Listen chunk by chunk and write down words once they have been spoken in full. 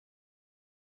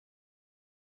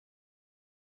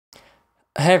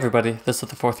Hey everybody, this is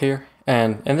the Fourth here,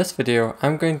 and in this video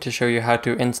I'm going to show you how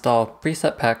to install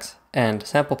preset packs and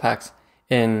sample packs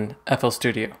in FL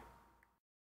Studio.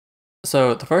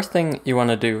 So the first thing you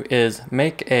want to do is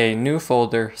make a new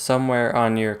folder somewhere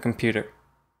on your computer.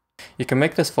 You can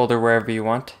make this folder wherever you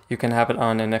want. You can have it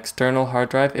on an external hard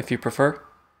drive if you prefer,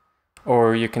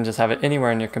 or you can just have it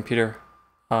anywhere on your computer.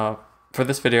 For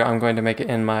this video I'm going to make it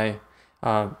in my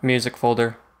music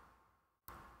folder.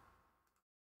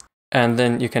 And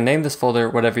then you can name this folder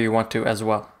whatever you want to as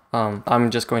well. I'm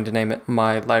just going to name it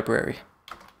My Library.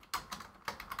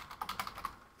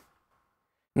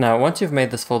 Now, once you've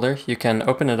made this folder, you can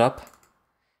open it up.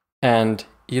 And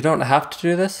you don't have to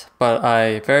do this, but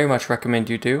I very much recommend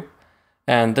you do.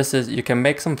 And this is, you can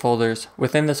make some folders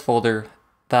within this folder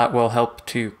that will help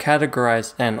to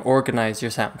categorize and organize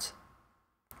your sounds.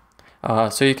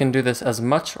 So you can do this as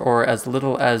much or as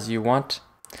little as you want.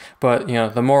 But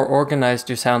the more organized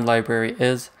your sound library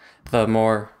is, the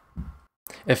more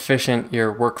efficient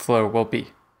your workflow will be,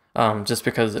 just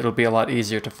because it'll be a lot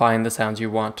easier to find the sounds you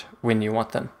want when you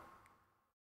want them.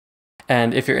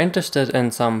 And if you're interested in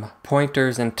some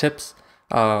pointers and tips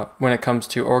when it comes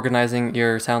to organizing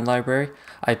your sound library,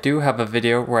 I do have a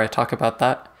video where I talk about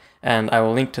that, and I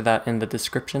will link to that in the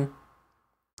description.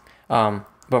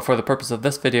 But for the purpose of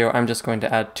this video, I'm just going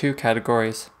to add two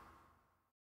categories.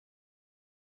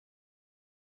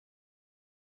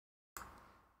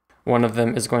 One of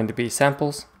them is going to be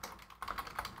samples,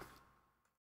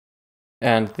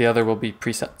 and the other will be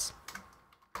presets.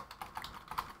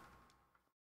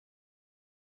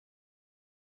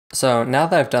 So now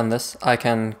that I've done this, I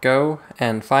can go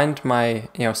and find my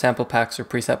sample packs or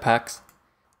preset packs,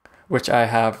 which I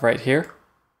have right here.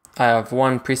 I have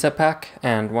one preset pack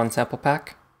and one sample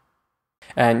pack,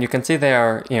 and you can see they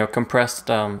are compressed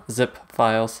zip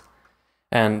files,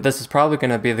 and this is probably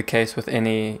going to be the case with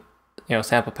any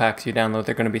sample packs you download.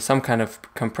 They're going to be some kind of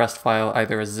compressed file,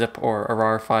 either a zip or a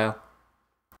RAR file.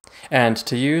 And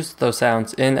to use those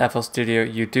sounds in FL Studio,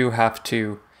 you do have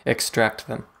to extract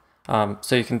them.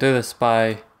 So you can do this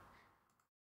by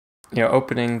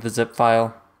opening the zip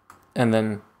file and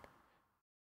then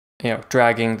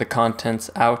dragging the contents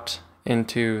out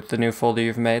into the new folder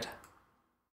you've made.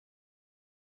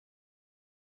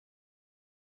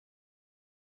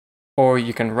 Or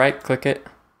you can right-click it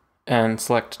and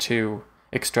select to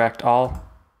extract all,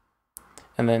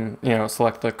 and then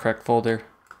select the correct folder.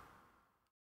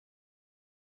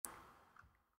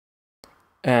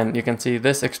 And you can see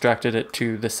this extracted it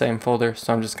to the same folder,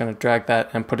 so I'm just going to drag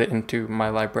that and put it into my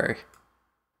library.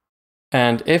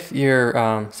 And if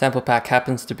your sample pack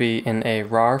happens to be in a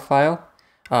RAR file,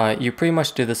 you pretty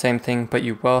much do the same thing, but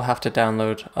you will have to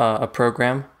download a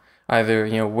program, either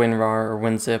WinRAR or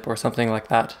WinZip or something like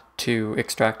that, to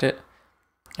extract it.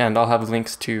 And I'll have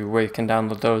links to where you can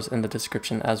download those in the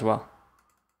description as well.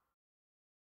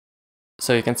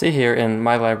 So you can see here in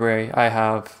my library, I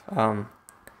have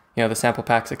the sample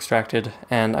packs extracted,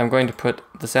 and I'm going to put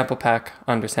the sample pack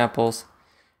under samples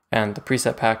and the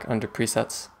preset pack under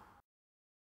presets.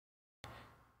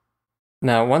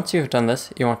 Now, once you've done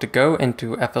this, you want to go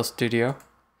into FL Studio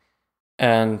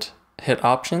and hit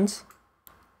Options,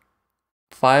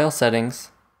 File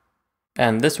Settings,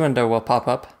 and this window will pop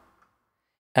up.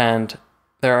 And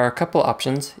there are a couple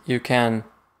options. You can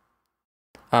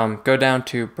go down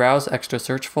to Browse Extra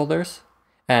Search Folders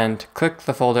and click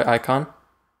the folder icon.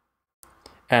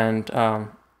 And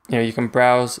you can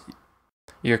browse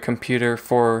your computer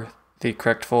for the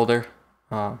correct folder.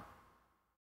 And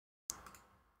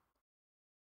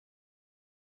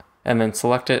then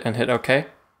select it and hit OK.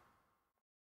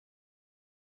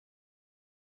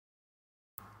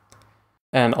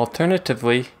 And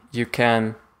alternatively, you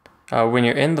can when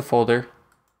you're in the folder,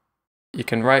 you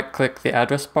can right-click the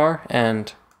address bar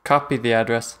and copy the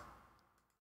address,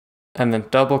 and then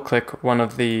double-click one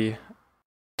of the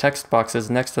text boxes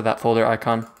next to that folder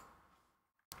icon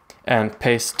and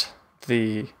paste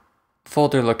the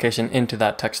folder location into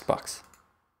that text box.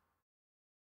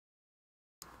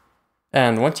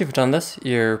 And once you've done this,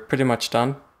 you're pretty much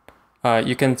done.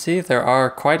 You can see there are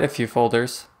quite a few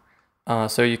folders,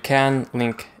 so you can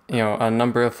link a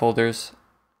number of folders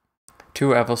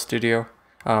to FL Studio.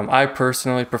 I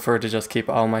personally prefer to just keep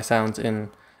all my sounds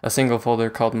in a single folder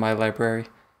called My Library,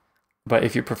 but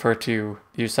if you prefer to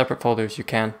use separate folders, you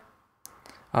can.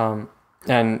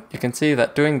 And you can see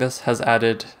that doing this has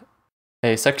added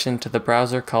a section to the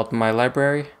browser called My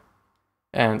Library,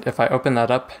 and if I open that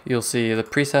up, you'll see the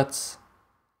presets,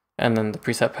 and then the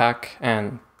preset pack,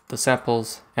 and the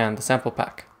samples, and the sample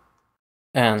pack.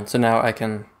 And so now I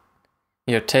can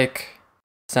take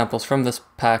samples from this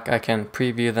pack, I can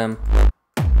preview them,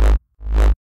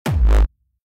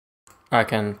 I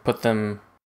can put them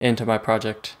into my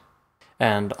project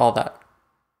and all that.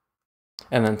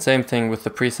 And then same thing with the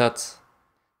presets.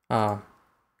 Yeah,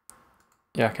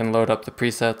 I can load up the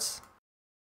presets.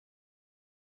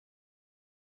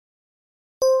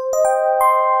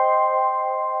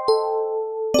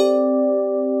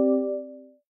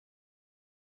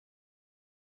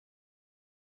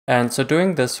 And so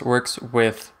doing this works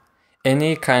with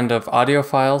any kind of audio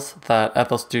files that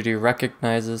FL Studio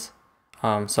recognizes,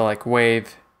 so like WAV,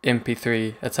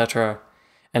 MP3, etc.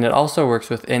 And it also works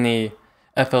with any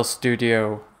FL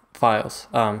Studio files,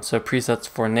 so presets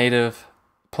for native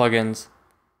plugins,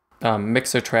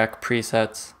 mixer track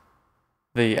presets,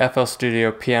 the FL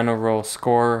Studio piano roll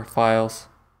score files,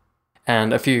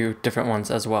 and a few different ones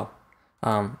as well.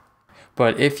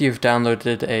 But if you've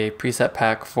downloaded a preset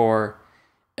pack for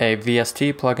a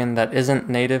VST plugin that isn't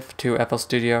native to FL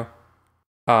Studio,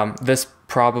 this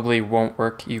probably won't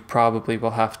work. You probably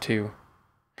will have to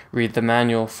read the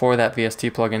manual for that VST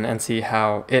plugin and see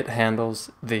how it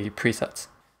handles the presets.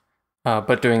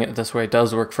 But doing it this way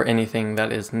does work for anything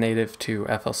that is native to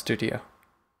FL Studio.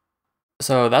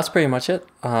 So that's pretty much it.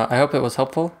 I hope it was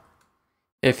helpful.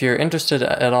 If you're interested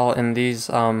at all in these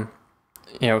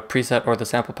preset or the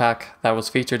sample pack that was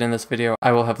featured in this video,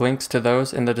 I will have links to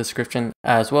those in the description,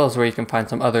 as well as where you can find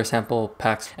some other sample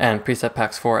packs and preset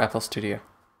packs for FL Studio.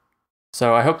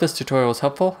 So I hope this tutorial was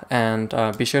helpful, and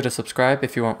be sure to subscribe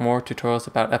if you want more tutorials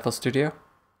about FL Studio,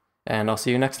 and I'll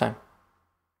see you next time.